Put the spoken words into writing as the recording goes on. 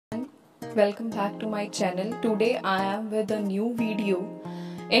Welcome back to my channel. Today I am with a new video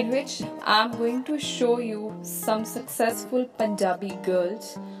in which I am going to show you some successful Punjabi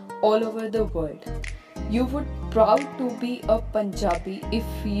girls all over the world. You would proud to be a Punjabi if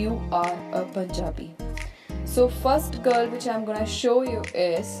you are a Punjabi. So first girl which I am gonna show you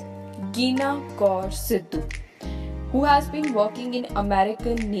is Geena Kaur Sidhu, who has been working in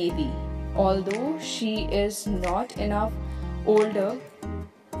American Navy. Although she is not enough older,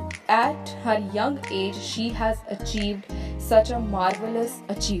 at her young age she has achieved such a marvelous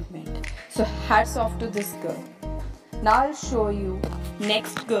achievement. So hats off to this girl. Now I'll show you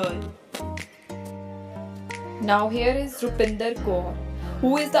next girl. Now here is Rupinder Kaur,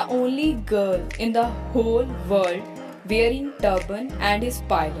 who is the only girl in the whole world wearing turban and is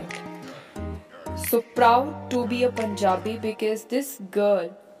pilot. So proud to be a Punjabi because this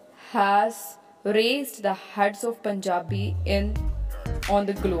girl has raised the heads of Punjabi on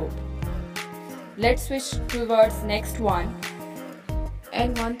the globe. Let's switch towards next one.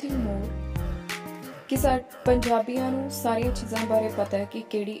 And one thing more, कि पंजाबियों ਨੂੰ ਸਾਰੀਆਂ ਚੀਜ਼ਾਂ ਬਾਰੇ ਪਤਾ ਹੈ ਕਿ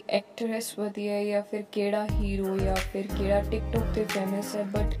ਕਿਹੜੀ ਐਕਟਰੈਸ ਵਧੀਆ ਹੈ ਜਾਂ ਫਿਰ ਕਿਹੜਾ ਹੀਰੋ ਜਾਂ ਫਿਰ ਕਿਹੜਾ ਟਿਕਟੌਕ ਤੇ ਫੇਮਸ ਹੈ,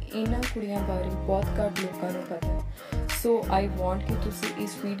 ਬਟ ਇਹਨਾਂ ਕੁੜੀਆਂ ਬਾਰੇ ਬਹੁਤ ਘੱਟ ਲੋਕਾਂ ਨੂੰ ਪਤਾ ਹੈ. ਸੋ ਆਈ ਵਾਂਟ ਕਿ ਤੁਸੀਂ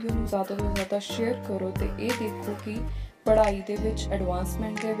ਇਸ ਵੀਡੀਓ ਨੂੰ ਜ਼ਿਆਦਾ ਤੋਂ ਜ਼ਿਆਦਾ ਸ਼ੇਅਰ ਕਰੋ ਤੇ ਇਹ ਦੇਖੋ ਕਿ ਪੜ੍ਹਾਈ ਦੇ ਵਿੱਚ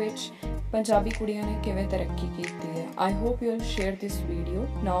ਐਡਵਾਂਸਮੈਂਟ ਦੇ ਵਿੱਚ ਪੰਜਾਬੀ ਕੁੜੀਆਂ ਨੇ ਕਿਵੇਂ ਤਰੱਕੀ ਕੀਤੀ ਹੈ. I hope you'll share this video.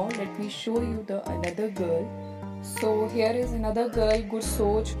 Now let me show you the another girl. So here is another girl,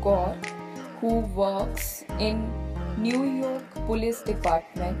 Gursoj Kaur, who works in New York Police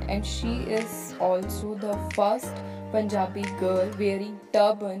Department, and she is also the first Punjabi girl wearing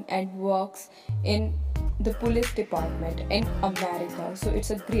turban and works in the police department in America. So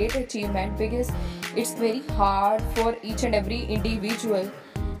it's a great achievement because it's very hard for each and every individual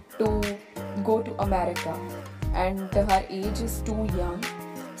to go to America, and her age is too young.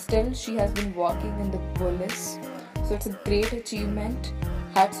 Still she has been working in the police, so it's a great achievement.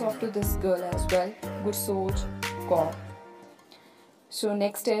 Hats off to this girl as well, Gursoj Kaur. So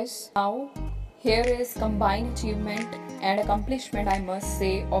next is, now here is combined achievement and accomplishment, I must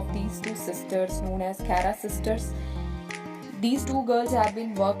say, of these two sisters known as Kara sisters. These two girls have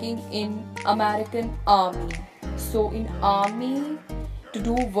been working in American Army. So in Army to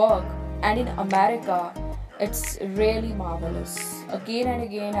do work and in America, it's really marvelous. Again and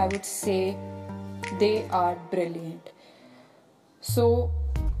again I would say they are brilliant. So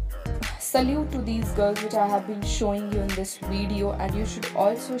salute to these girls which I have been showing you in this video, and you should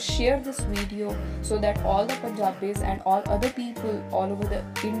also share this video so that all the Punjabis and all other people all over the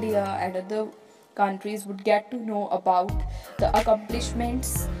India and other countries would get to know about the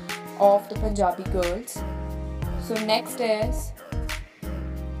accomplishments of the Punjabi girls. So next is,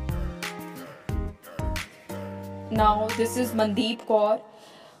 now this is Mandeep Kaur,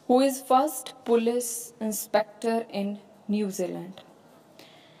 who is first police inspector in New Zealand.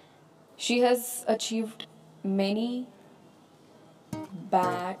 She has achieved many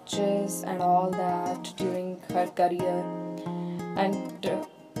badges and all that during her career, and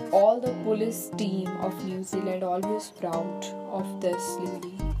all the police team of New Zealand always proud of this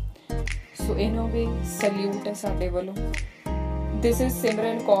lady. So in a way, salute hai sade vallon. This is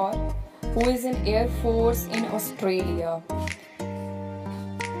Simran Kaur, who is in Air Force in Australia.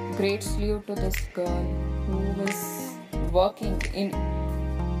 Great salute to this girl who is working in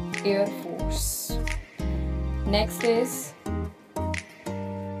Air Force. Next is,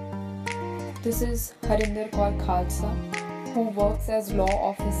 this is Harinder Kaur Khalsa, who works as law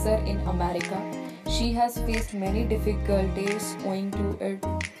officer in America. She has faced many difficulties owing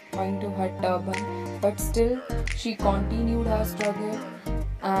to her turban, but still she continued her struggle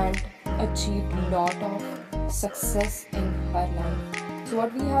and achieved a lot of success in her life. So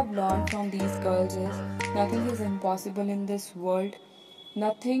what we have learned from these girls is nothing is impossible in this world.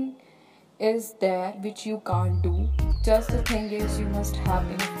 Nothing is there which you can't do. Just the thing is, you must have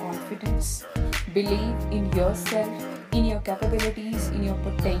enough confidence, believe in yourself, in your capabilities, in your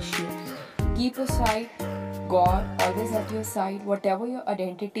potential. Keep aside God always at your side. Whatever your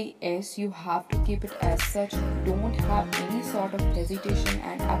identity is, you have to keep it as such. Don't have any sort of hesitation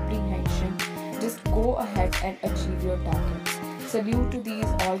and apprehension. Just go ahead and achieve your targets. Salute to these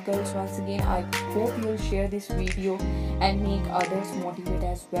all girls once again. I hope you'll share this video and make others motivate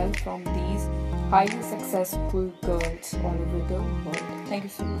as well from these highly successful girls all over the world. Thank you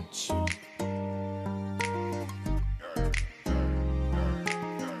so much.